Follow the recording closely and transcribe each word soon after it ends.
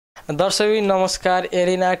दर्शक नमस्कार।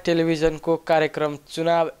 एरिना टेलिभिजनको कार्यक्रम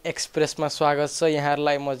चुनाव एक्सप्रेसमा स्वागत छ।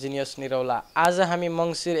 यहाँहरूलाई म जिनियस निरौला। आज हामी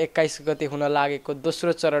मङ्सिर 21 गते हुन लागेको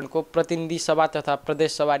दोस्रो चरणको प्रतिनिधि सभा तथा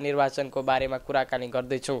प्रदेश सभा निर्वाचनको बारेमा कुराकानी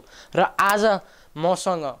गर्दैछौँ र आज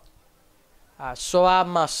मसँग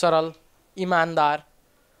स्वभावमा सरल, इमान्दार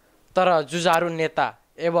तर जुझारु नेता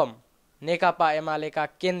एवं नेकपा एमालेका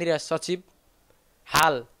केन्द्रीय सचिव,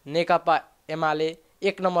 हाल नेकपा एमाले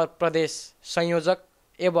 1 नम्बर प्रदेश संयोजक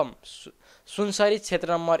एवं सुनसरी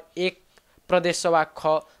क्षेत्र नम्बर 1 प्रदेश सभा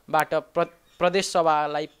खबाट प्रदेश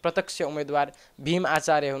सभालाई प्रत्यक्ष उम्मेदवार भीम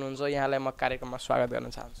आचार्य हुनुहुन्छ। यहाँलाई म कार्यक्रममा स्वागत गर्न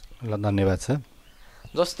चाहन्छु। ल, धन्यवाद छ।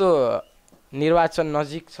 जस्तो निर्वाचन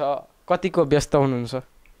नजिक छ, कतिको व्यस्त हुनुहुन्छ?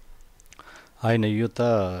 होइन, यो त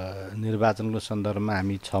निर्वाचनको सन्दर्भमा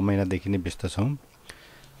हामी 6 महिनादेखि नै व्यस्त छौँ।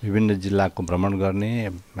 विभिन्न जिल्लाको भ्रमण गर्ने,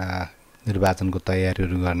 निर्वाचनको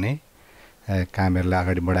तयारीहरू गर्ने कामहरूलाई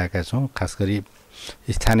अगाडि बढाएका छौँ। खास गरी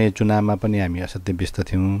स्थानीय चुनावमा पनि हामी असाध्यै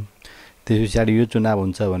व्यस्त थियौँ। त्यस पछाडि यो चुनाव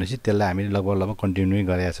हुन्छ भनेपछि त्यसलाई हामीले लगभग कन्टिन्यू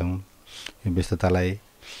गरेका छौँ। यो व्यस्ततालाई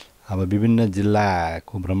अब विभिन्न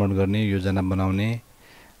जिल्लाको भ्रमण गर्ने, योजना बनाउने,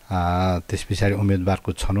 त्यस पछाडि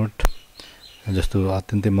उम्मेदवारको छनौट जस्तो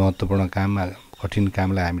अत्यन्तै महत्त्वपूर्ण काम, कठिन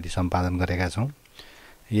कामलाई हामीले सम्पादन गरेका छौँ।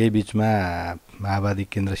 यही बिचमा माओवादी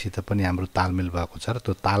केन्द्रसित पनि हाम्रो तालमेल भएको छ र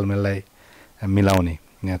त्यो तालमेललाई मिलाउने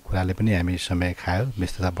कुराले पनि हामी समय खायो,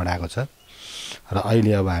 व्यस्तता बढाएको छ र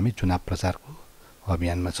अहिले अब हामी चुनाव प्रचारको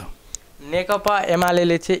अभियानमा छौँ। नेकपा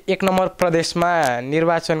एमाले चाहिँ 1 नम्बर प्रदेशमा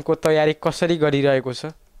निर्वाचनको तयारी कसरी गरिरहेको छ?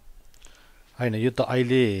 होइन, यो त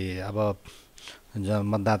अहिले अब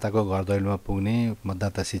मतदाताको घर दैलोमा पुग्ने,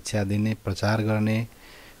 मतदाता शिक्षा दिने, प्रचार गर्ने,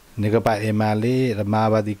 नेकपा एमाले र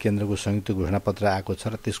माओवादी केन्द्रको संयुक्त घोषणापत्र आएको छ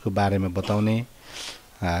र त्यसको बारेमा बताउने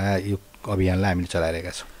यो अभियानलाई हामीले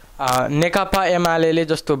चलाइरहेका छौँ। नेकपा एमाले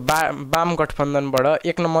जस्तो वाम गठबन्धनबाट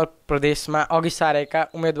 1 नम्बर प्रदेशमा अघि सारेका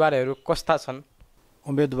उम्मेदवारहरू कस्ता छन्?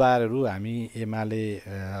 उम्मेदवारहरू हामी एमाले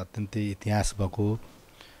अत्यन्तै इतिहास भएको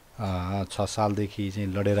 6 सालदेखि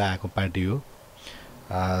चाहिँ लडेर आएको पार्टी हो।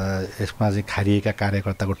 यसमा चाहिँ खारिएका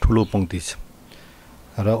कार्यकर्ताको ठुलो पङ्क्ति छ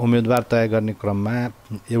र उम्मेदवार तय गर्ने क्रममा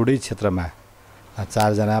एउटै क्षेत्रमा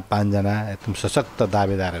 4 जना 5 जना एकदम सशक्त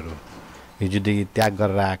दावेदारहरू, हिजोदेखि त्याग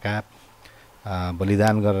गरेर आएका,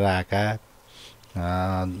 बलिदान गरेर आएका,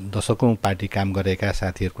 दशकौँ पार्टी काम गरेका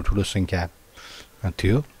साथीहरूको ठुलो सङ्ख्या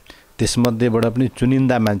थियो। त्यसमध्येबाट पनि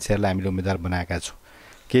चुनिन्दा मान्छेहरूलाई हामीले उम्मेदवार बनाएका छौँ।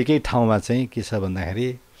 केही ठाउँमा चाहिँ के छ भन्दाखेरि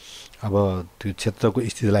अब त्यो क्षेत्रको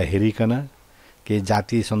स्थितिलाई हेरिकन केही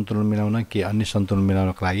जातीय सन्तुलन मिलाउन, केही अन्य सन्तुलन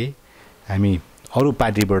मिलाउनको लागि हामी अरू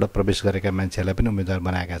पार्टीबाट प्रवेश गरेका मान्छेहरूलाई पनि उम्मेदवार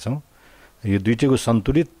बनाएका छौँ। यो दुईटैको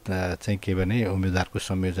सन्तुलित चाहिँ के भने उम्मेदवारको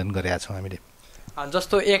संयोजन गरेका छौँ हामीले।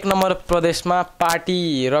 जस्तो 1 नम्बर प्रदेशमा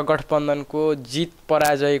पार्टी र गठबन्धनको जित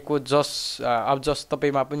पराजयको जस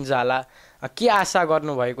तपाईँमा पनि जाला, के आशा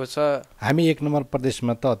गर्नुभएको छ? हामी 1 नम्बर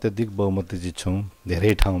प्रदेशमा त अत्यधिक बहुमत जित्छौँ।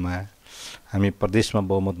 धेरै ठाउँमा हामी प्रदेशमा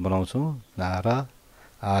बहुमत बनाउँछौँ र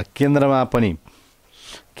केन्द्रमा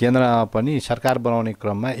पनि सरकार बनाउने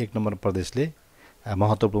क्रममा 1 नम्बर प्रदेशले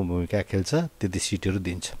महत्त्वपूर्ण भूमिका खेल्छ, त्यति सिटहरू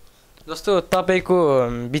दिन्छ। जस्तो तपाईँको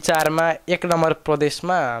विचारमा 1 नम्बर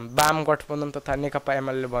प्रदेशमा वाम गठबन्धन तथा नेकपा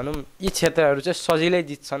एमाले भनौँ, यी क्षेत्रहरू चाहिँ सजिलै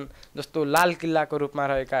जित्छन्। जस्तो लाल किल्लाको रूपमा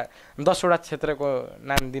रहेका 10 वटा क्षेत्रको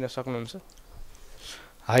नाम दिन सक्नुहुन्छ?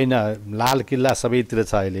 होइन, लाल किल्ला सबैतिर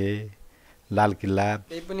छ अहिले। लाल किल्ला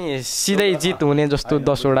त्यही पनि सिधै जित हुने जस्तो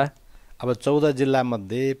 10 वटा। अब 14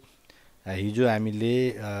 जिल्लामध्ये हिजो हामीले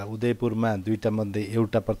उदयपुरमा 2टा मध्ये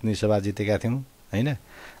एउटा प्रतिनिधि सभा जितेका थियौँ, होइन?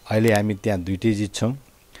 अहिले हामी त्यहाँ 2टै जित्छौँ।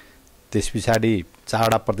 त्यस पछाडि 4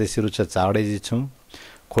 वटा प्रदेशहरू छ, 4 वटै जित्छौँ।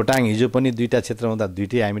 खोटाङ हिजो पनि 2टा क्षेत्र हुँदा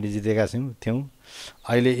 2टै हामीले जितेका थियौँ।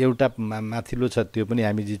 अहिले एउटा माथिल्लो छ, त्यो पनि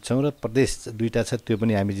हामी जित्छौँ र प्रदेश 2टा छ, त्यो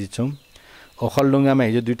पनि हामी जित्छौँ। ओखलढुङ्गामा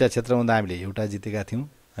हिजो 2टा क्षेत्र हुँदा हामीले एउटा जितेका थियौँ,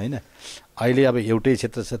 होइन? अहिले अब एउटै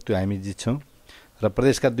क्षेत्र छ, त्यो हामी जित्छौँ र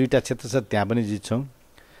प्रदेशका 2टा क्षेत्र छ, त्यहाँ पनि जित्छौँ।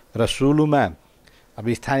 र सुलुमा अब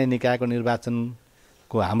स्थानीय निकायको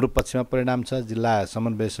निर्वाचनको हाम्रो पक्षमा परिणाम छ। जिल्ला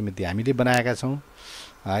समन्वय समिति हामीले बनाएका छौँ।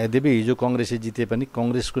 यद्यपि हिजो कङ्ग्रेसले जिते पनि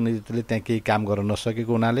कङ्ग्रेसको नेतृत्वले त्यहाँ केही काम गर्न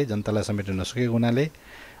नसकेको हुनाले, जनतालाई समेट्न नसकेको हुनाले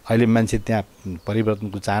अहिले मान्छे त्यहाँ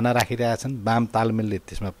परिवर्तनको चाहना राखिरहेछन्। वाम तालमेलले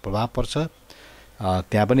त्यसमा प्रभाव पर्छ,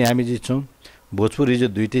 त्यहाँ पनि हामी जित्छौँ। भोजपुर हिजो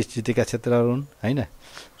 2टै जितेका क्षेत्रहरू हुन्, होइन?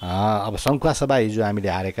 अब सङ्खुवासभा हिजो हामीले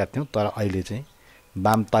हारेका थियौँ, तर अहिले चाहिँ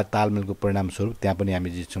वाम तालमेलको परिणामस्वरूप त्यहाँ पनि हामी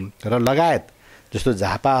जित्छौँ। र लगायत जस्तो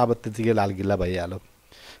झापा अब त्यतिकै लाल किल्ला भइहाल्यो,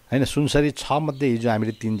 होइन? सुनसरी 6 मध्ये हिजो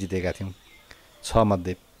हामीले 3 जितेका थियौँ। 6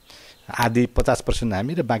 मध्ये आधी 50%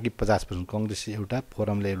 हामी र बाँकी 50% कङ्ग्रेस एउटा,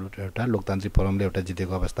 फोरमले एउटा, लोकतान्त्रिक फोरमले एउटा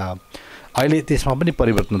जितेको अवस्था हो। अहिले त्यसमा पनि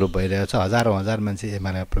परिवर्तन रूप भइरहेको छ। हजारौँ हजार मान्छे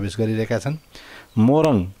एमालेमा प्रवेश गरिरहेका छन्।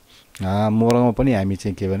 मोरङ मोरङमा पनि हामी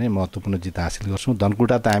चाहिँ के भने महत्त्वपूर्ण जित हासिल गर्छौँ।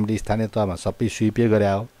 धनकुटा त हामीले स्थानीय तहमा सबै स्विपे गरे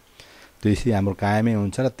हो, त्यो स्थिति हाम्रो कायमै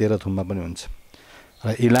हुन्छ र तेह्रथुममा पनि हुन्छ।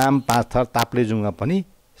 र इलाम, पाँचथर, ताप्लेजुङमा पनि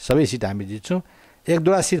सबै सिट हामी जित्छौँ। एक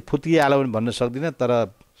दुईवटा सिट फुत्किहाल्यो भने भन्न सक्दिनँ, तर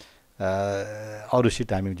अरू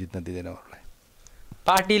सिट हामी जित्न दिँदैनौँ अरूलाई।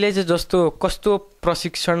 पार्टीले चाहिँ कस्तो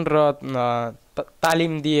प्रशिक्षण र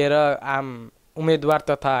तालिम दिएर आम उम्मेदवार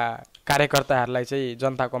तथा कार्यकर्ताहरूलाई चाहिँ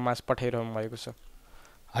जनताको माझ पठाइरहनु भएको छ?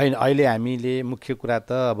 होइन, अहिले हामीले मुख्य कुरा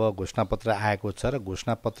त अब घोषणापत्र आएको छ र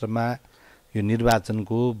घोषणापत्रमा यो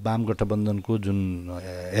निर्वाचनको वाम गठबन्धनको जुन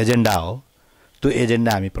एजेन्डा हो त्यो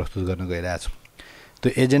एजेन्डा हामी प्रस्तुत गर्न गइरहेछौँ।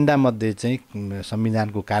 त्यो एजेन्डामध्ये चाहिँ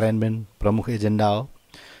संविधानको कार्यान्वयन प्रमुख एजेन्डा हो।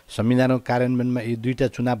 संविधानको कार्यान्वयनमा यी दुईवटा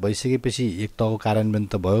चुनाव भइसकेपछि एक तहको कार्यान्वयन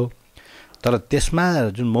त भयो, तर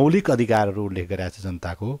त्यसमा जुन मौलिक अधिकारहरू उल्लेख गरेको छ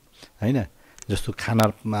जनताको, होइन, जस्तो खाना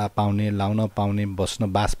पाउने, लाउन पाउने,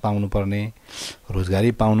 बस्न बास पाउनुपर्ने,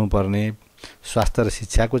 रोजगारी पाउनुपर्ने, स्वास्थ्य र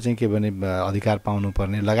शिक्षाको चाहिँ के भने अधिकार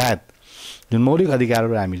पाउनुपर्ने लगायत जुन मौलिक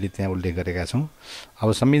अधिकारहरू हामीले त्यहाँ उल्लेख गरेका छौँ।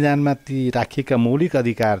 अब संविधानमा ती राखिएका मौलिक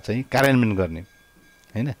अधिकार चाहिँ कार्यान्वयन गर्ने,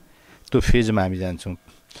 होइन, त्यो फेजमा हामी जान्छौँ।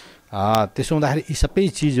 त्यसो हुँदाखेरि यी सबै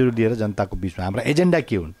चिजहरू लिएर जनताको बिचमा हाम्रा एजेन्डा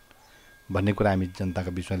के हुन् भन्ने कुरा हामी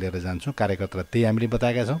जनताको बिचमा लिएर जान्छौँ। कार्यकर्तालाई त्यही हामीले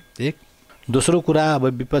बताएका छौँ। एक दोस्रो कुरा,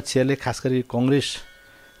 अब विपक्षीहरूले खास गरी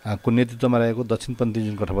कङ्ग्रेसको नेतृत्वमा रहेको दक्षिणपन्थी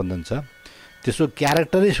जुन गठबन्धन छ त्यसको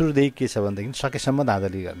क्यारेक्टरै सुरुदेखि के छ भनेदेखि सकेसम्म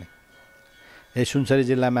धाँधली गर्ने। सुनसरी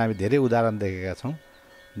जिल्लामा हामी धेरै उदाहरण देखेका छौँ।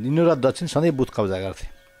 निनु र दक्षिण सधैँ बुथ कब्जा गर्थे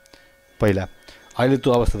पहिला, अहिले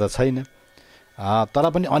त्यो अवस्था त छैन। तर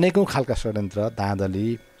पनि अनेकौँ खालका षड्यन्त्र,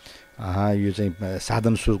 धाँधली, यो चाहिँ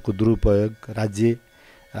साधन स्रोतको दुरुपयोग,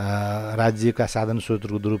 राज्यका साधन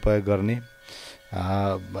स्रोतहरूको दुरुपयोग गर्ने,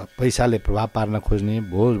 पैसाले प्रभाव पार्न खोज्ने,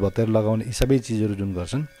 भोज भतेर लगाउने, यी सबै चिजहरू जुन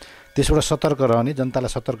गर्छन् त्यसबाट सतर्क रहने, जनतालाई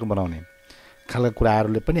सतर्क बनाउने खालका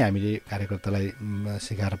कुराहरूले पनि हामीले कार्यकर्तालाई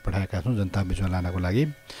सिकाएर पठाएका छौँ जनता बिचमा लानको लागि।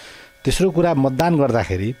 तेस्रो कुरा, मतदान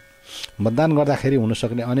गर्दाखेरि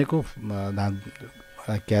हुनसक्ने अनेकौँ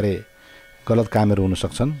गलत कामहरू हुन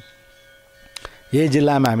सक्छन्। यही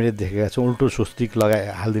जिल्लामा हामीले देखेका छौँ, उल्टो स्वस्तिक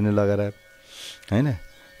हालिदिने लगेर, होइन,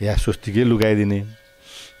 या स्वस्तिकै लुगाइदिने,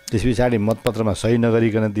 त्यस पछाडि मतपत्रमा सही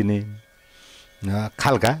नगरिकन दिने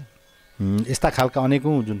खालका यस्ता खालका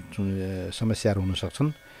अनेकौँ जुन समस्याहरू हुन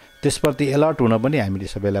सक्छन्। त्यसप्रति एलर्ट हुन पनि हामीले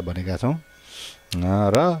सबैलाई भनेका छौँ।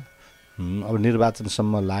 र अब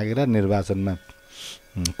निर्वाचनसम्म लागेर निर्वाचनमा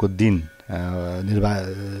को दिन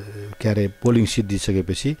पोलिङ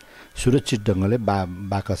सिद्धिसकेपछि सुरक्षित ढङ्गले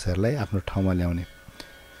बाकसहरूलाई आफ्नो ठाउँमा ल्याउने,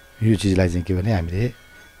 यो चिजलाई चाहिँ के भने हामीले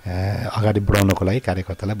अगाडि बढाउनको लागि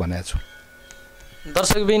कार्यकर्तालाई भनेका छौँ।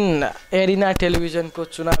 दर्शकबिन, एरिना टेलिभिजनको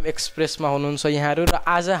चुनाव एक्सप्रेसमा हुनुहुन्छ यहाँहरू, र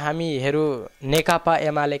आज हामीहरू नेकपा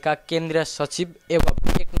एमालेका केन्द्रीय सचिव एवं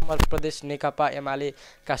 1 नम्बर प्रदेश नेकपा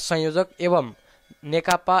एमालेका संयोजक एवं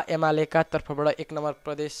नेकपा एमालेका तर्फबाट 1 नम्बर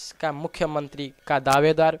प्रदेशका मुख्यमन्त्रीका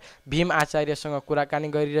दावेदार भीम आचार्यसँग कुराकानी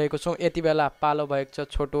गरिरहेको छौँ। यति बेला पालो भएको छ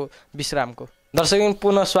छोटो विश्रामको। दर्शकबिन,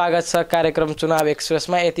 पुनः स्वागत छ कार्यक्रम चुनाव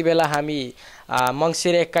एक्सप्रेसमा। यति बेला हामी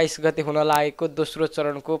मङ्सिर 21 गते हुन लागेको दोस्रो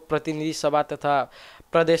चरणको प्रतिनिधि सभा तथा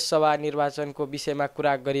प्रदेश सभा निर्वाचनको विषयमा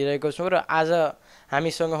कुरा गरिरहेको छौँ र आज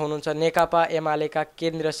हामीसँग हुनुहुन्छ नेकपा एमालेका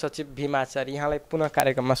केन्द्रीय सचिव भीम आचार्य। यहाँलाई पुनः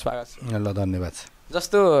कार्यक्रममा स्वागत छ। ल, धन्यवाद।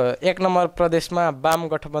 जस्तो 1 नम्बर प्रदेशमा वाम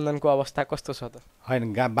गठबन्धनको अवस्था कस्तो छ त?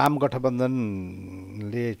 होइन, वाम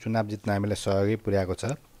गठबन्धनले चुनाव जित्न हामीलाई सहयोगै पुर्याएको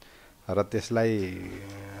छ र त्यसलाई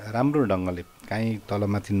राम्रो ढङ्गले काहीँ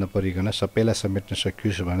तलमाथि नपरिकन सबैलाई समेट्न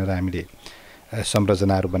सकियोस् भनेर हामीले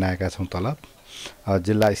संरचनाहरू बनाएका छौँ। तल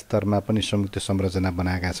जिल्ला स्तरमा पनि संयुक्त संरचना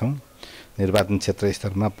बनाएका छौँ। निर्वाचन क्षेत्र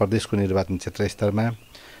स्तरमा, प्रदेशको निर्वाचन क्षेत्र स्तरमा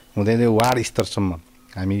हुँदै वार्ड स्तरसम्म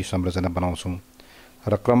हामी संरचना बनाउँछौँ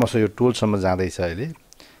र क्रमशः यो टोलसम्म जाँदैछ। अहिले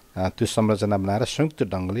त्यो संरचना बनाएर संयुक्त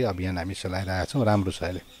ढङ्गले अभियान हामी चलाइरहेका छौँ। राम्रो छ।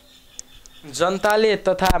 अहिले जनताले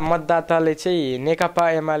तथा मतदाताले चाहिँ नेकपा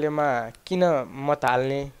एमालेमा किन मत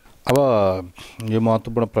हाल्ने? अब यो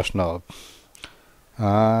महत्त्वपूर्ण प्रश्न हो।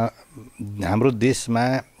 हाम्रो देशमा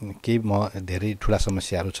केही धेरै ठुला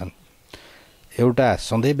समस्याहरू छन्। एउटा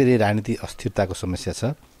सधैँभरि राजनीति अस्थिरताको समस्या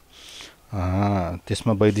छ,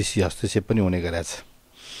 त्यसमा वैदेशिक हस्तक्षेप पनि हुने गरेको छ।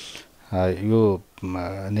 यो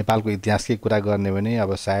नेपालको इतिहासकै कुरा गर्ने भने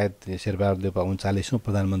अब सायद शेरबहादुर देउवा 39औँ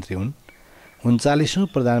प्रधानमन्त्री हुन्। 39औँ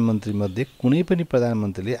प्रधानमन्त्रीमध्ये कुनै पनि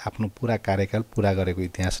प्रधानमन्त्रीले आफ्नो पुरा कार्यकाल पुरा गरेको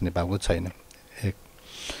इतिहास नेपालको छैन। एक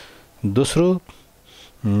दोस्रो,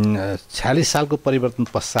 46 सालको परिवर्तन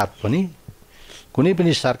पश्चात पनि कुनै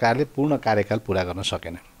पनि सरकारले पूर्ण कार्यकाल पुरा गर्न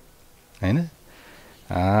सकेन, होइन।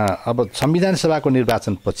 अब संविधान सभाको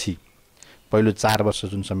निर्वाचनपछि पहिलो 4 वर्ष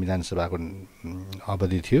जुन संविधान सभाको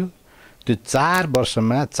अवधि थियो, त्यो 4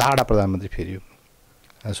 वर्षमा 4वटा प्रधानमन्त्री फेरियो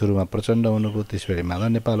सुरुमा प्रचण्ड हुनुभयो, त्यसपछि माधव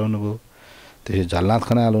नेपाल हुनुभयो, त्यसपछि झलनाथ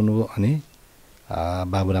खनाल हुनुभयो, अनि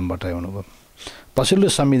बाबुराम भट्टराई हुनुभयो। पछिल्लो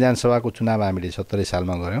संविधान सभाको चुनाव हामीले 70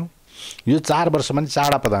 सालमा गऱ्यौँ। यो 4 वर्षमा नि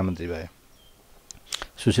 4वटा प्रधानमन्त्री भयो।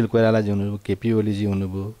 सुशील कोइरालाजी हुनुभयो, केपी ओलीजी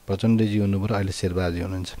हुनुभयो, प्रचण्डजी हुनुभयो र अहिले शेरबहादुरजी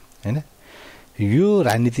हुनुहुन्छ, होइन? यो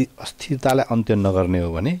राजनीतिक अस्थिरतालाई अन्त्य नगर्ने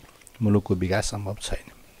हो भने मुलुकको विकास सम्भव छैन।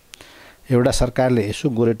 एउटा सरकारले यसो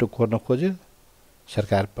गोरेटो खोर्न खोज्यो,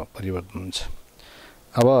 सरकार परिवर्तन हुन्छ।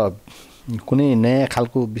 अब कुनै नयाँ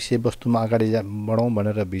खालको विषयवस्तुमा अगाडि बढौँ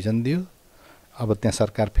भनेर भिजन दियो, अब त्यहाँ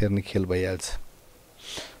सरकार फेर्ने खेल भइहाल्छ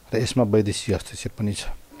र यसमा वैदेशिक हस्तक्षेप पनि छ।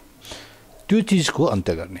 त्यो चिजको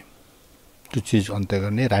अन्त्य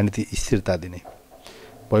गर्ने, राजनीतिक स्थिरता दिने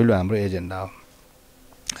पहिलो हाम्रो एजेन्डा हो।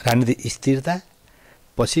 राजनीतिक स्थिरता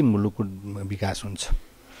पछि मुलुकको विकास हुन्छ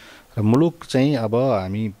र मुलुक चाहिँ अब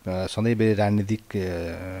हामी सधैँभरि राजनीतिक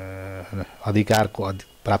अधिकारको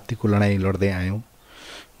प्राप्तिको लडाइँ लड्दै आयौँ।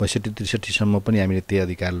 62-63सम्म पनि हामीले त्यही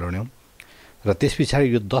अधिकार लड्यौँ र त्यस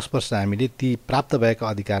पछाडि यो 10 वर्ष हामीले ती प्राप्त भएका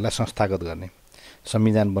अधिकारलाई संस्थागत गर्ने,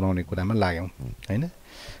 संविधान बनाउने कुरामा लाग्यौँ, होइन?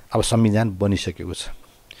 अब संविधान बनिसकेको छ।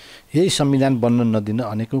 यही संविधान बन्न नदिन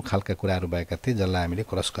अनेकौँ खालका कुराहरू भएका थिए, जसलाई हामीले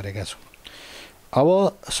क्रस गरेका छौँ। अब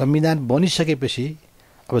संविधान बनिसकेपछि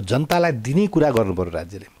अब जनतालाई दिने कुरा गर्नु पर्यो।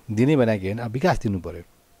 राज्यले दिने भनेको होइन, अब विकास दिनु पर्यो।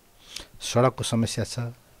 सडकको समस्या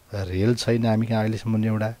छ, रेल छैन हामी कहाँ अहिलेसम्म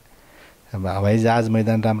एउटा, अब हवाईजहाज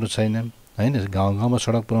मैदान राम्रो छैन, होइन? गाउँ गाउँमा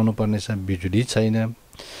सडक पुर्याउनु पर्ने छ, बिजुली छैन,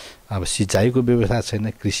 अब सिँचाइको व्यवस्था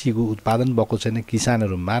छैन, कृषिको उत्पादन भएको छैन,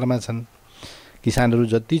 किसानहरू मारमा छन्। किसानहरू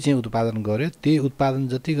जति चाहिँ उत्पादन गर्यो त्यही उत्पादन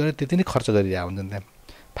जति गर्यो त्यति नै खर्च गरिरहेको हुन्छन्, त्यहाँ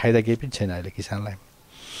फाइदा केही पनि छैन अहिले किसानलाई।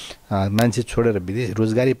 मान्छे छोडेर विदेश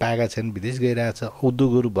रोजगारी पाएका छन्, विदेश गइरहेको छ,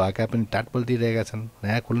 उद्योगहरू भएका पनि टाट पल्टिरहेका छन्,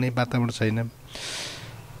 नयाँ खुल्ने वातावरण छैन।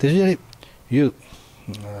 त्यसैले यो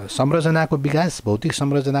संरचनाको विकास, भौतिक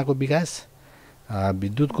संरचनाको विकास,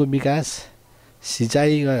 विद्युतको विकास,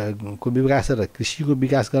 सिँचाइको विकास र कृषिको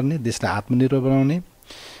विकास गर्ने, देशलाई आत्मनिर्भर बनाउने,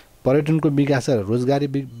 पर्यटनको विकास र रोजगारी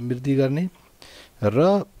वृद्धि गर्ने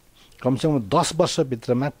र कमसेकम 10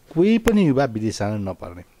 वर्षभित्रमा कोही पनि युवा विदेश जान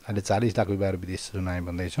नपर्ने। अहिले 40 लाख युवाहरू विदेश जुन हामी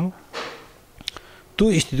भन्दैछौँ, त्यो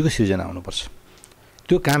स्थितिको सिर्जना हुनुपर्छ।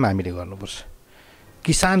 त्यो काम हामीले गर्नुपर्छ।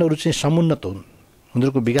 किसानहरू चाहिँ समुन्नत हुन्,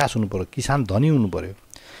 उनीहरूको विकास हुनु पऱ्यो, किसान धनी हुनु पऱ्यो,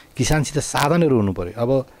 किसानसित साधनहरू हुनु पऱ्यो। अब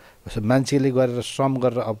मान्छेले गरेर श्रम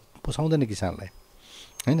गरेर अब पोसाउँदैन किसानलाई,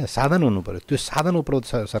 होइन? साधन हुनु पऱ्यो। त्यो साधन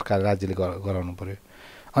उपलब्ध सरकार राज्यले गराउनु पऱ्यो।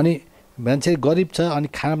 अनि मान्छे गरिब छ अनि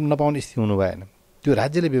खाना नपाउने स्थिति हुनु भएन, त्यो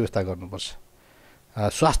राज्यले व्यवस्था गर्नुपर्छ।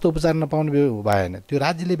 स्वास्थ्य उपचार नपाउने भएन, त्यो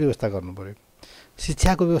राज्यले व्यवस्था गर्नु पऱ्यो।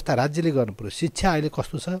 शिक्षाको व्यवस्था राज्यले गर्नु पऱ्यो। शिक्षा अहिले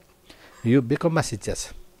कस्तो छ, यो बेकममा शिक्षा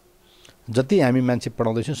छ। जति हामी मान्छे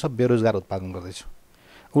पढाउँदैछौँ सब बेरोजगार उत्पादन गर्दैछौँ।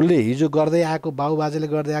 उसले हिजो गर्दै आएको, बाबुबाजेले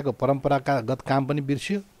गर्दै आएको परम्परागत काम पनि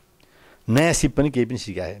बिर्सियो, नयाँ सिप पनि केही पनि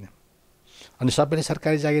सिकाएन, अनि सबैले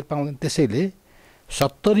सरकारी जागिर पाउँदैन। त्यसैले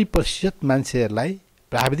 70% मान्छेहरूलाई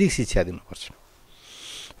प्राविधिक शिक्षा दिनुपर्छ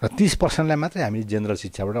र 30%लाई मात्रै हामीले जेनरल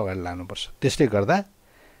शिक्षाबाट अगाडि लानुपर्छ। त्यसले गर्दा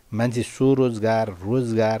मान्छे स्वरोजगार,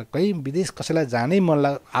 रोजगार, कहीँ विदेश कसैलाई जानै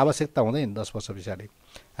मन आवश्यकता हुँदैन। 10 वर्ष पछाडि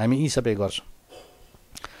हामी यी सबै गर्छौँ,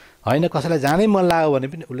 होइन? कसैलाई जानै मन लाग्यो भने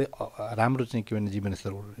पनि उसले राम्रो चाहिँ के भने जीवनस्तर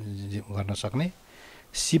गर्न सक्ने,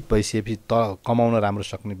 सिप भइसकेपछि कमाउन राम्रो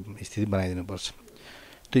सक्ने स्थिति बनाइदिनुपर्छ।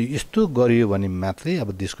 त्यो यस्तो गरियो भने मात्रै अब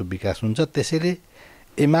देशको विकास हुन्छ। त्यसैले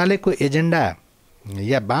एमालेको एजेन्डा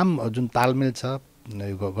या वाम जुन तालमेल छ,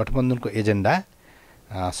 गठबन्धनको एजेन्डा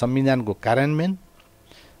संविधानको कार्यान्वयन,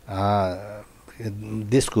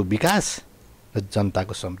 देशको विकास र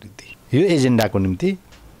जनताको समृद्धि, यो एजेन्डाको निम्ति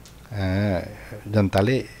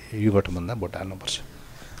जनताले यो गठबन्धन भोट हाल्नुपर्छ।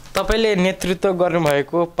 तपाईँले नेतृत्व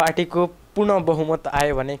गर्नुभएको पार्टीको पूर्ण बहुमत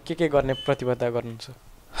आयो भने के गर्ने प्रतिबद्धता गर्नुहुन्छ?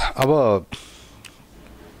 अब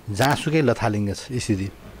जहाँसुकै लथालिङ्ग छ स्थिति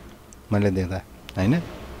मैले देख्दा, होइन?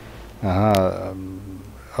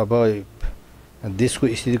 अब देशको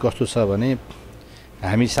स्थिति कस्तो छ भने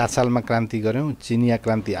हामी 7 सालमा क्रान्ति गऱ्यौँ, चिनिया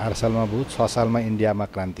क्रान्ति 8 सालमा भयो, 6 सालमा इन्डियामा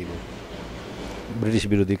क्रान्ति भयो, ब्रिटिस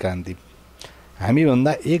विरोधी क्रान्ति।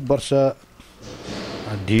 हामीभन्दा 1 वर्ष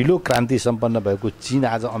ढिलो क्रान्ति सम्पन्न भएको चीन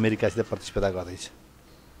आज अमेरिकासित प्रतिस्पर्धा गर्दैछ।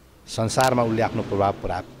 संसारमा उसले आफ्नो प्रभाव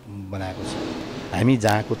बनाएको छ, हामी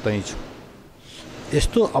जहाँको त्यहीँ छौँ।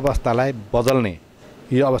 यस्तो अवस्थालाई बदल्ने,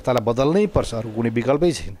 यो अवस्थालाई बदल्नै पर्छ, अरू कुनै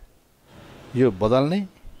विकल्पै छैन। यो बदल्ने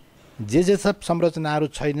जे सब संरचनाहरू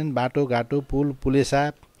छैनन्, बाटोघाटो, पुल पुलेसा,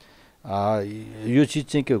 यो चिज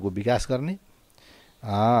चाहिँ के हो, विकास गर्ने,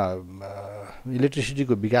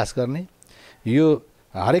 इलेक्ट्रिसिटीको विकास गर्ने। यो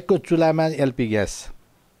हरेकको चुल्हामा एलपी ग्यास,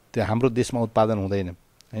 त्यो हाम्रो देशमा उत्पादन हुँदैन,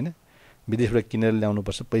 होइन? विदेशबाट किनेर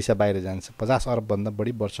ल्याउनुपर्छ, पैसा बाहिर जान्छ। 50 अरबभन्दा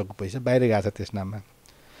बढी वर्षको पैसा बाहिर गएको छ त्यस नाममा।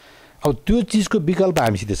 अब त्यो चिजको विकल्प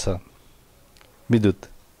हामीसित छ विद्युत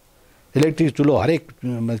इलेक्ट्रिक चुलो हरेक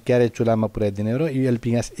के अरे चुलामा पुर्याइदिने र यो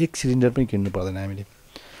एलपी ग्यास एक सिलिन्डर पनि किन्नु पर्दैन हामीले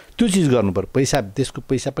त्यो चिज गर्नु पर्यो पैसा त्यसको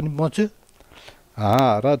पैसा पनि बच्यो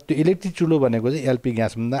र त्यो इलेक्ट्रिक चुलो भनेको चाहिँ एलपी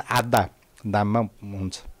ग्यासभन्दा आधा दाममा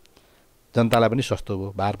हुन्छ जनतालाई पनि सस्तो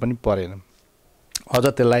भयो भार पनि परेन अझ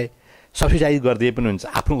त्यसलाई सब्सिडाइज गरिदिए पनि हुन्छ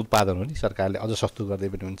आफ्नो उत्पादन हो नि सरकारले अझ सस्तो गरिदिए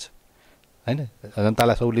पनि हुन्छ हैन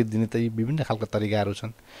जनतालाई सहुलियत दिने त यी विभिन्न खालका तरिकाहरू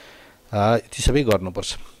छन् ती सबै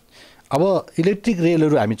गर्नुपर्छ अब इलेक्ट्रिक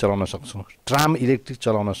रेलहरू हामी चलाउन सक्छौँ ट्राम इलेक्ट्रिक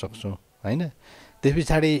चलाउन सक्छौँ हैन त्यस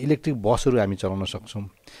पछाडि इलेक्ट्रिक बसहरू हामी चलाउन सक्छौँ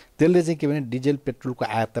त्यसले चाहिँ के भने डिजेल पेट्रोलको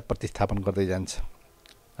आयातलाई प्रतिस्थापन गर्दै जान्छ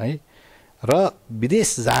है र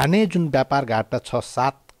विदेश जाने जुन व्यापार घाटा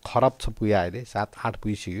 6-7 खरब छ पुग्यो अहिले 7-8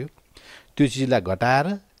 पुगिसक्यो त्यो चिजलाई घटाएर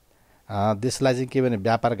देशलाई चाहिँ के भने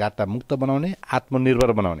व्यापार घाटा मुक्त बनाउने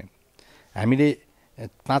आत्मनिर्भर बनाउने हामीले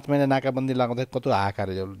 5 महिना नाकाबन्दी लगाउँदा कस्तो हाहाकार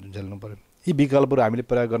झेल्नु पर्यो यी विकल्पहरू हामीले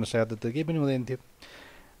प्रयोग गर्न सकेको त केही पनि हुँदैन थियो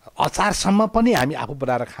अचारसम्म पनि हामी आफू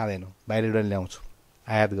बनाएर खाँदैनौँ बाहिरबाट ल्याउँछौँ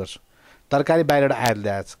आयात गर्छौँ तरकारी बाहिरबाट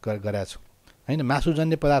आयात गरेका छौँ होइन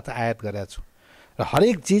मासुजन्य पदार्थ आयात गरेका छौँ र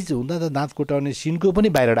हरेक चिज हुँदा त दाँत कोटाउने सिनको पनि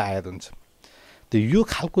बाहिरबाट आयात हुन्छ त्यो यो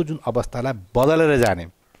खालको जुन अवस्थालाई बदलेर जाने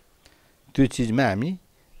त्यो चिजमा हामी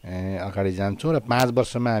अगाडि जान्छौँ र 5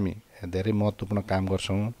 वर्षमा हामी धेरै महत्त्वपूर्ण काम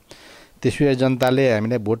गर्छौँ त्यसपछि जनताले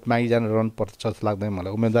हामीलाई भोट मागिजान रहनु पर्छ जस्तो लाग्दैन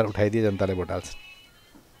मलाई उम्मेदवार उठाइदिए जनताले भोट हाल्छ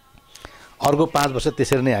अर्को 5 वर्ष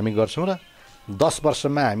त्यसरी नै हामी गर्छौँ र 10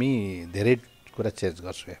 वर्षमा हामी धेरै कुरा चेन्ज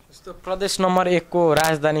गर्छौँ जस्तो प्रदेश नम्बर 1 को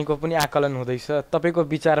राजधानीको पनि आकलन हुँदैछ तपाईँको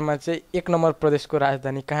विचारमा चाहिँ 1 नम्बर प्रदेशको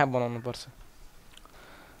राजधानी कहाँ बनाउनुपर्छ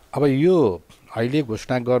अब यो अहिले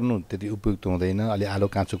घोषणा गर्नु त्यति उपयुक्त हुँदैन अलि आलो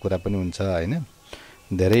काँचो कुरा पनि हुन्छ होइन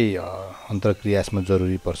धेरै अन्तर्क्रियासमा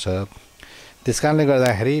जरुरी पर्छ त्यस कारणले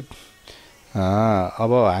गर्दाखेरि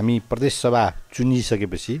अब हामी प्रदेश सभा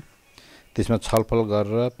चुनिसकेपछि त्यसमा छलफल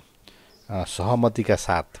गरेर सहमतिका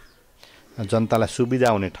साथ जनतालाई सुविधा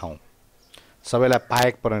हुने ठाउँ सबैलाई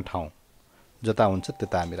पाएक पर्ने ठाउँ जता हुन्छ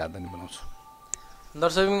त्यता हामी राजधानी बनाउँछौँ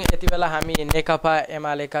दर्शक यति बेला हामी नेकपा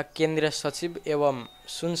एमालेका केन्द्रीय सचिव एवं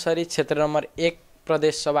सुनसरी क्षेत्र नम्बर 1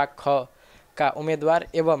 प्रदेश सभा ख का उम्मेदवार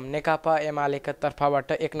एवं नेकपा एमालेका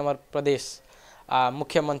तर्फबाट 1 नम्बर प्रदेश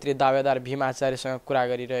मुख्यमन्त्री दावेदार भीम आचार्यसँग कुरा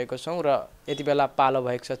गरिरहेको छौँ र यति बेला पालो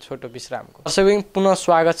भएको छ छोटो विश्रामको दर्शक पुनः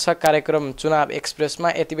स्वागत छ कार्यक्रम चुनाव एक्सप्रेसमा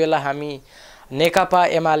यति बेला हामी नेकपा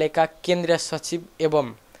एमालेका केन्द्रीय सचिव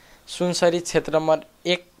एवं सुनसरी क्षेत्र नम्बर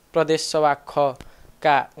 1 प्रदेश सभा ख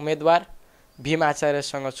का उम्मेदवार भीम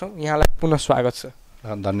आचार्यसँग छौँ यहाँलाई पुनः स्वागत छ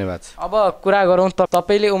धन्यवाद अब कुरा गरौँ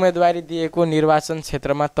तपाईँले उम्मेदवारी दिएको निर्वाचन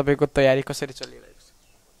क्षेत्रमा तपाईँको तयारी कसरी चलिरहेको छ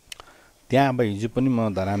त्यहाँ अब हिजो पनि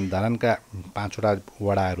म धरानका 5वटा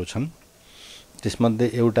वडाहरू छन् त्यसमध्ये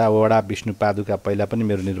एउटा वडा विष्णुपादुका पहिला पनि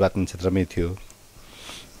मेरो निर्वाचन क्षेत्रमै थियो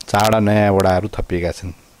 4वटा नयाँ वडाहरू थपिएका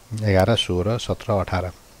छन् 11, 16, 17,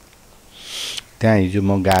 18 त्यहाँ हिजो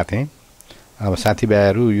म गएको थिएँ अब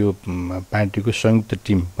साथीभाइहरू यो पार्टीको संयुक्त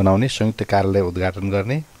टिम बनाउने संयुक्त कार्यालय उद्घाटन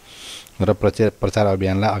गर्ने र प्रचार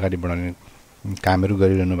अभियानलाई अगाडि बढाउने कामहरू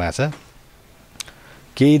गरिरहनु भएको छ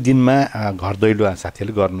केही दिनमा घर दैलो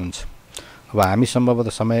साथीहरूले गर्नुहुन्छ अब हामी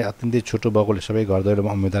सम्भवतः समय अत्यन्तै छोटो भएकोले सबै घर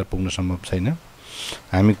दैलोमा उम्मेदवार पुग्न सम्भव छैन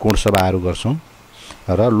हामी कोण सभाहरू गर्छौँ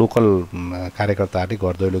र लोकल कार्यकर्ताहरूले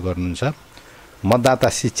घर दैलो गर्नुहुन्छ मतदाता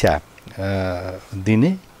शिक्षा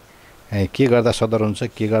दिने के गर्दा सदर हुन्छ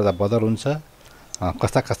के गर्दा बदर हुन्छ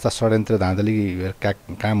कस्ता कस्ता षड्यन्त्र धाँधली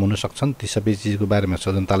काम हुन सक्छन् ती सबै चिजको बारेमा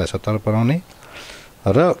जनतालाई सतर्क बनाउने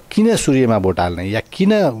र किन सूर्यमा भोट हाल्ने या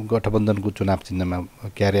किन गठबन्धनको चुनाव चिन्हमा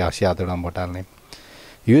के अरे हँसिया हतौडामा भोट हाल्ने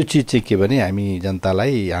यो चिज चाहिँ के भने हामी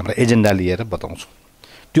जनतालाई हाम्रो एजेन्डा लिएर बताउँछौँ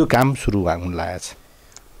त्यो काम सुरु हुन लागेको छ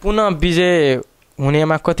पुनः विजय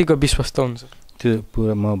हुनेमा कतिको विश्वस्त हुन्छ त्यो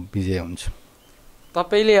पुरा म विजय हुन्छु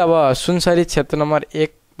तपाईँले अब सुनसरी क्षेत्र नम्बर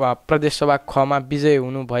 1 प्रदेश सभा खमा विजय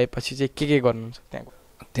हुनु भएपछि चाहिँ के गर्नुहुन्छ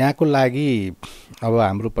त्यहाँको लागि अब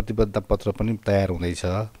हाम्रो प्रतिबद्धता पत्र पनि तयार हुँदैछ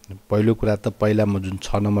पहिलो कुरा त पहिला म जुन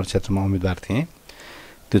 6 नम्बर क्षेत्रमा उम्मेदवार थिएँ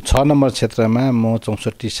त्यो 6 नम्बर क्षेत्रमा म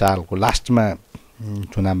 64 सालको लास्टमा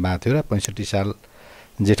चुनाव भएको थियो र 65 साल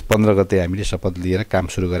जेठ 15 गते हामीले शपथ लिएर काम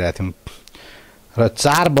सुरु गरेका थियौँ र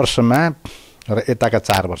 4 वर्षमा र यताका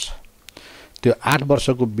 4 वर्ष त्यो 8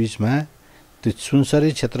 वर्षको बिचमा त्यो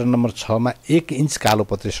सुनसरी क्षेत्र नम्बर 6 मा 1 इन्च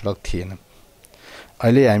कालोपत्रे सडक थिएन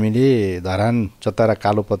अहिले हामीले धरान चतारा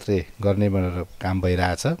कालोपत्रे गर्ने भनेर काम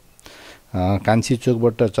भइरहेछ कान्छी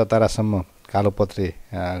चोकबाट चतारासम्म कालोपत्रे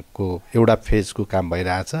को एउटा फेजको काम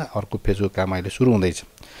भइरहेछ अर्को फेजको काम अहिले सुरु हुँदैछ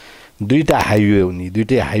दुईटा हाइवे हुने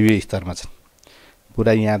दुईटै हाइवे स्तरमा छन्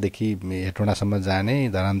पुरा यहाँदेखि हेटौँडासम्म जाने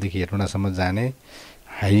धरानदेखि हेटौँडासम्म जाने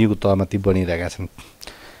हाइवेको तहमा ती बनिरहेका छन्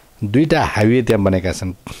दुईटा हाइवे त्यहाँ बनेका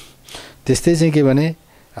छन् त्यस्तै चाहिँ के भने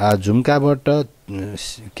झुम्काबाट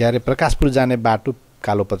के अरे प्रकाशपुर जाने बाटो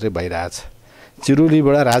कालोपत्रे भइरहेछ।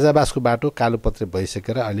 चिरुलीबाट राजाबासको बाटो कालोपत्रे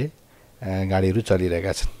भइसकेर अहिले गाडीहरू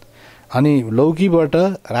चलिरहेका छन्। अनि लौकीबाट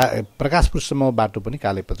प्रकाशपुरसम्म बाटो पनि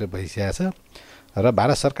कालोपत्रे भइसकेको छ र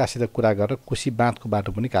भारत सरकारसित कुरा गरेर कोशी बाँधको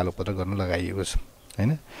बाटो पनि कालोपत्र गर्न लगाइएको छ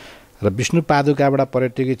हैन। र विष्णु पादुकाबाट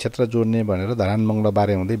पर्यटकीय क्षेत्र जोड्ने भनेर धरान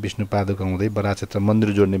मङ्गलबारे हुँदै विष्णु पादुका हुँदै बरा क्षेत्र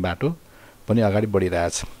मन्दिर जोड्ने बाटो पनि अगाडि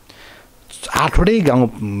बढिरहेछ। 8वटै गाउँ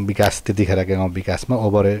विकास त्यतिखेरका गाउँ विकासमा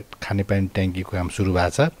ओभरहेड खानेपानी ट्याङ्कीको काम सुरु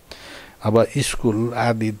भएको छ। अब स्कुल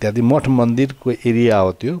आदि इत्यादि मठ मन्दिरको एरिया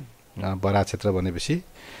हो त्यो बरा क्षेत्र भनेपछि।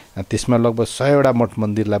 त्यसमा लगभग 100वटा मठ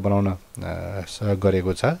मन्दिरलाई बनाउन सहयोग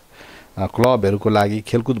गरेको छ। क्लबहरूको लागि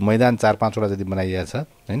खेलकुद मैदान 4-5वटा जति बनाइएको छ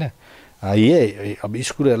हैन। अब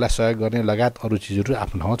स्कुलहरूलाई सहयोग गर्ने लगायत अरू चिजहरू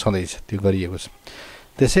आफ्नो ठाउँमा छँदैछ, त्यो गरिएको छ।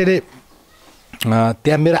 त्यसैले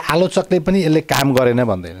त्यहाँ मेरो आलोचकले पनि यसले काम गरेन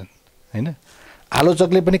भन्दैनन् हैन।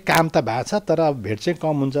 आलोचकले पनि काम त भएको छ तर अब भेट चाहिँ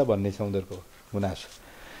कम हुन्छ भन्ने छ उनीहरूको गुनासो।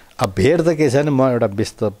 अब भेट त के छैन, म एउटा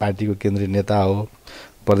व्यस्त पार्टीको केन्द्रीय नेता हो,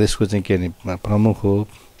 प्रदेशको चाहिँ के भने प्रमुख हो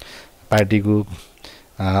पार्टीको,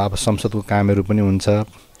 अब संसदको कामहरू पनि हुन्छ,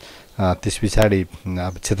 त्यस पछाडि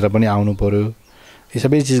अब क्षेत्र पनि आउनु पर्यो। यी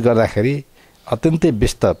सबै चिज गर्दाखेरि अत्यन्तै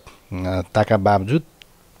व्यस्तताका बावजुद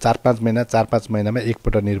 4-5 महिनामा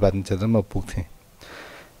एकपल्ट निर्वाचन क्षेत्रमा म पुग्थेँ।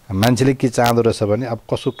 मान्छेले के चाहँदो रहेछ भने अब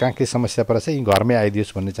कसो कहाँ के समस्या परेछ यी घरमै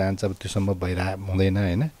आइदियोस् भन्ने चाहन्छ, अब त्यो सम्भव हुँदैन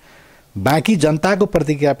हैन। बाँकी जनताको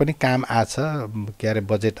प्रतिक्रिया पनि काम आछ, के अरे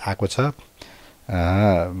बजेट आएको छ,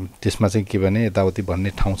 त्यसमा चाहिँ के भने यताउति भन्ने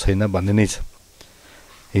ठाउँ छैन भन्ने नै छ।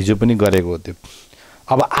 हिजो पनि गरेको हो त्यो।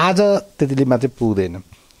 अब आज त्यतिले मात्रै पुग्दैन,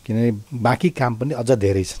 किनभने बाँकी काम पनि अझ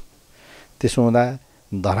धेरै छन्। त्यसो हुँदा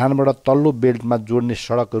धरानबाट तल्लो बेल्टमा जोड्ने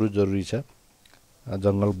सडकहरू जरुरी छ,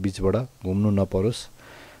 जङ्गल बिचबाट घुम्नु नपरोस्।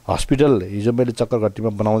 हस्पिटल हिजो मैले चक्करघट्टीमा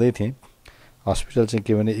बनाउँदै थिएँ, हस्पिटल चाहिँ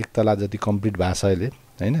के भने 1 तला जति कम्प्लिट भएको छ अहिले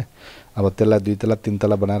हैन। अब त्यसलाई 2 तला 3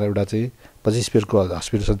 तला बनाएर एउटा चाहिँ 25 बेडको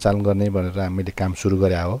हस्पिटल सञ्चालन गर्ने भनेर हामीले काम सुरु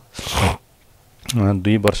गरे हो।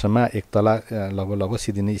 2 वर्षमा 1 तला लगभग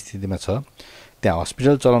सिद्धिने स्थितिमा छ। त्यहाँ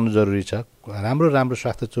हस्पिटल चलाउनु जरुरी छ, राम्रो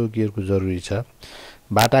स्वास्थ्य चौकीहरूको जरुरी छ,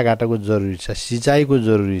 बाटाघाटाको जरुरी छ, सिँचाइको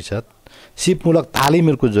जरुरी छ, सिपमूलक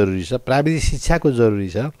तालिमहरूको जरुरी छ, प्राविधिक शिक्षाको जरुरी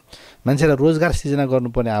छ, मान्छेलाई रोजगार सृजना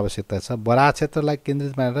गर्नुपर्ने आवश्यकता छ। बराह क्षेत्रलाई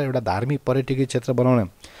केन्द्रित मानेर एउटा धार्मिक पर्यटकीय क्षेत्र बनाउन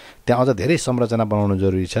त्यहाँ अझ धेरै संरचना बनाउनु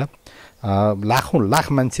जरुरी छ। लाख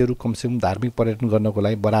मान्छेहरू कमसेकम धार्मिक पर्यटन गर्नको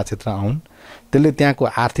लागि बराह क्षेत्र आउन्, त्यसले त्यहाँको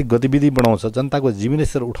आर्थिक गतिविधि बढाउँछ, जनताको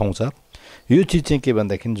जीवनस्तर उठाउँछ। यो चिज चाहिँ के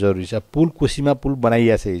भन्दाखेरि जरुरी छ। पुल कोशीमा पुल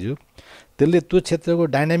बनाइएको छ हिजो, त्यसले त्यो क्षेत्रको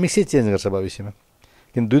डाइनामिक्सै चेन्ज गर्छ भविष्यमा।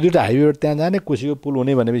 किन 2 हाइवेबाट त्यहाँ जाने कोशीको पुल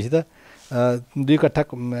हुने भनेपछि त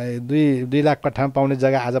 2 लाख कट्ठामा पाउने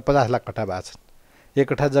जग्गा आज 50 लाख कट्ठा भएको छ। 1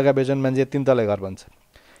 कट्ठा जग्गा बेचन मान्छे 3 तले घर बन्छ।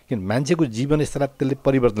 किन मान्छेको जीवनस्तरलाई त्यसले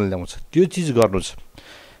परिवर्तन ल्याउँछ, त्यो चिज गर्नु छ।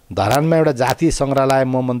 धरानमा एउटा जातीय सङ्ग्रहालय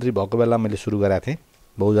म मन्त्री भएको बेला मैले सुरु गरेको थिएँ,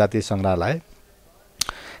 बहुजातीय सङ्ग्रहालय।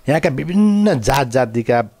 यहाँका विभिन्न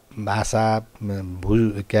जातिका भाषा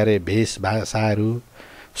के अरे भेष भाषाहरू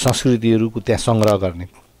संस्कृतिहरूको त्यहाँ सङ्ग्रह गर्ने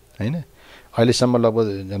हैन। अहिलेसम्म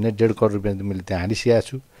लगभग झन्डै 1.5 करोड रुपियाँ मैले त्यहाँ हालिसकेको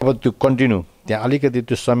छु। अब त्यो कन्टिन्यू त्यहाँ अलिकति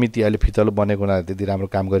त्यो समिति अहिले फितलो बनेको हुनाले त्यति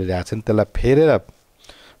राम्रो काम गरिरहेको छन्, त्यसलाई फेरेर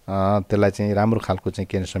त्यसलाई चाहिँ राम्रो खालको चाहिँ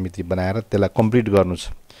केन्द्र समिति बनाएर त्यसलाई कम्प्लिट गर्नु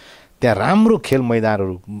छ। त्यहाँ राम्रो खेल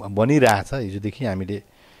मैदानहरू बनिरहेछ। हिजोदेखि हामीले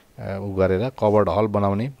गरेर कभर्ड हल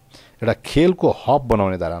बनाउने, एउटा खेलको हब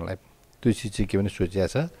बनाउने धरानलाई, त्यो चिज चाहिँ के भने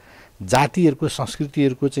सोचिएको छ। जातिहरूको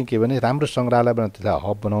संस्कृतिहरूको चाहिँ के भने राम्रो सङ्ग्रहालय बनाउने, त्यसलाई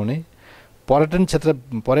हब बनाउने, पर्यटन क्षेत्र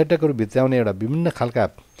पर्यटकहरू भित्राउने एउटा विभिन्न खालका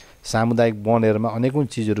सामुदायिक वनहरूमा अनेकौँ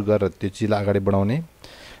चिजहरू गरेर त्यो चिजलाई अगाडि बढाउने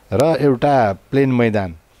र एउटा प्लेन मैदान,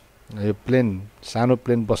 यो प्लेन सानो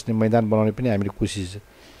प्लेन बस्ने मैदान बनाउने पनि हामीले कोसिस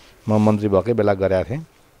म मन्त्री भएकै बेला गरेका थिएँ।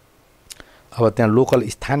 अब त्यहाँ लोकल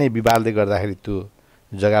स्थानीय विवादले गर्दाखेरि त्यो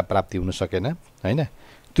जग्गा प्राप्ति हुन सकेन हैन।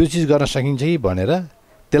 त्यो चिज गर्न सकिन्छ कि भनेर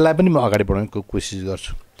त्यसलाई पनि म अगाडि बढाउने कोसिस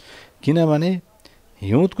गर्छु। किनभने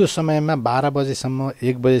हिउँदको समयमा 12 बजेसम्म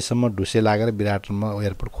 1 बजेसम्म ढुसे लागेर विराटमा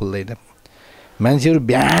एयरपोर्ट खुल्दैन। मान्छेहरू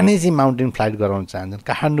बिहानै चाहिँ माउन्टेन फ्लाइट गराउन चाहन्छन्।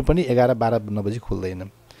 काठमाडौँ पनि 11-12 बजी खुल्दैन।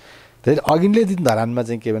 त्यसैले अघिल्लै दिन धरानमा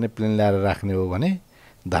चाहिँ के भने प्लेन ल्याएर राख्ने हो भने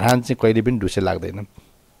धरान चाहिँ कहिले पनि ढुसे लाग्दैन।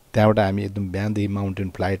 त्यहाँबाट हामी एकदम बिहानदेखि माउन्टेन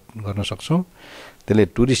फ्लाइट गर्न सक्छौँ। त्यसले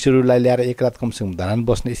टुरिस्टहरूलाई ल्याएर 1 रात कमसेकम धरान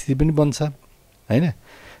बस्ने स्थिति पनि बन्छ हैन।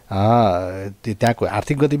 त्यहाँको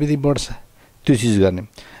आर्थिक गतिविधि बढ्छ। त्यो चिज गर्ने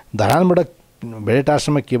धरानबाट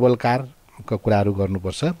भेडेटारसम्म केबल कारको कुराहरू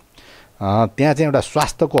गर्नुपर्छ। त्यहाँ चाहिँ एउटा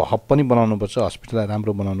स्वास्थ्यको हब पनि बनाउनुपर्छ, हस्पिटललाई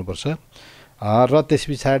राम्रो बनाउनुपर्छ र त्यस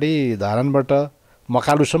पछाडि धरानबाट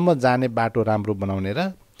मकालुसम्म जाने बाटो राम्रो बनाउने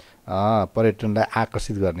र पर्यटनलाई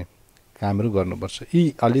आकर्षित गर्ने कामहरू गर्नुपर्छ।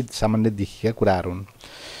 यी अलि सामान्य देखिएका कुराहरू हुन्।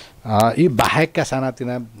 यी बाहेकका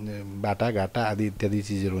सानातिना बाटाघाटा आदि इत्यादि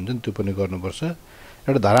चिजहरू हुन्छन्, त्यो पनि गर्नुपर्छ।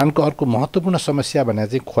 एउटा धरानको अर्को महत्त्वपूर्ण समस्या भने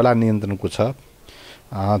चाहिँ खोला नियन्त्रणको छ।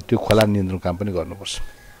 त्यो खोला नियन्त्रण काम पनि गर्नुपर्छ।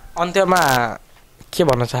 अन्त्यमा के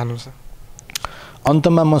भन्न चाहनुहुन्छ?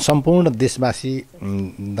 अन्तमा म सम्पूर्ण देशवासी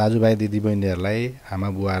दाजुभाइ दिदीबहिनीहरूलाई, आमा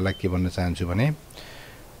बुवाहरूलाई के भन्न चाहन्छु भने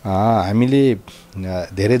हामीले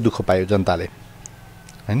धेरै दुःख पायो जनताले,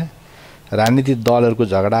 होइन? राजनीतिक दलहरूको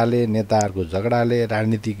झगडाले, नेताहरूको झगडाले,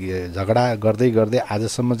 राजनीतिक झगडा गर्दै गर्दै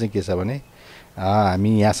आजसम्म चाहिँ के छ भने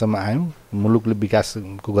हामी यहाँसम्म आयौँ, मुलुकले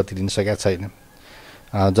विकासको गति लिन सकेका छैन,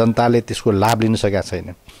 जनताले त्यसको लाभ लिन सकेका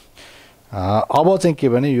छैन। अब चाहिँ के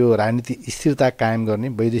भने यो राजनीतिक स्थिरता कायम गर्ने,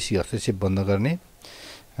 वैदेशिक हस्तक्षेप बन्द गर्ने,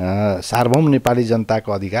 सार्वभौम नेपाली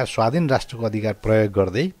जनताको अधिकार, स्वाधीन राष्ट्रको अधिकार प्रयोग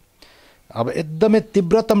गर्दै अब एकदमै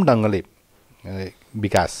तीव्रतम ढङ्गले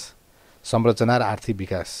विकास, संरचना र आर्थिक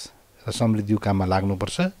विकास र समृद्धिको काममा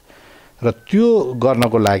लाग्नुपर्छ। र त्यो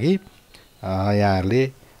गर्नको लागि यहाँहरूले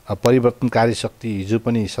परिवर्तनकारी शक्ति, हिजो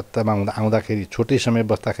पनि सत्तामा आउँदाखेरि छोटै समय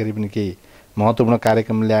बस्दाखेरि पनि केही महत्त्वपूर्ण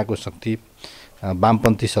कार्यक्रम ल्याएको शक्ति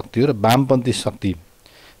वामपन्थी शक्ति हो। र वामपन्थी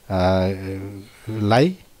शक्तिलाई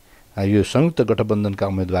यो संयुक्त गठबन्धनका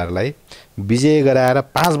उम्मेदवारलाई विजय गराएर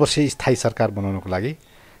 5 वर्ष स्थायी सरकार बनाउनको लागि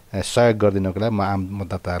सहयोग गरिदिनको लागि म आम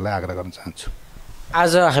मतदाताहरूलाई आग्रह गर्न चाहन्छु।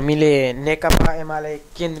 आज हामीले नेकपा एमाले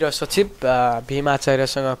केन्द्रीय सचिव भीम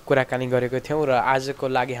आचार्यसँग कुराकानी गरेको थियौँ र आजको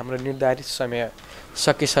लागि हाम्रो निर्धारित समय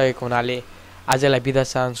सकिसकेको हुनाले आजलाई बिदा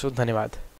चाहन्छु। धन्यवाद।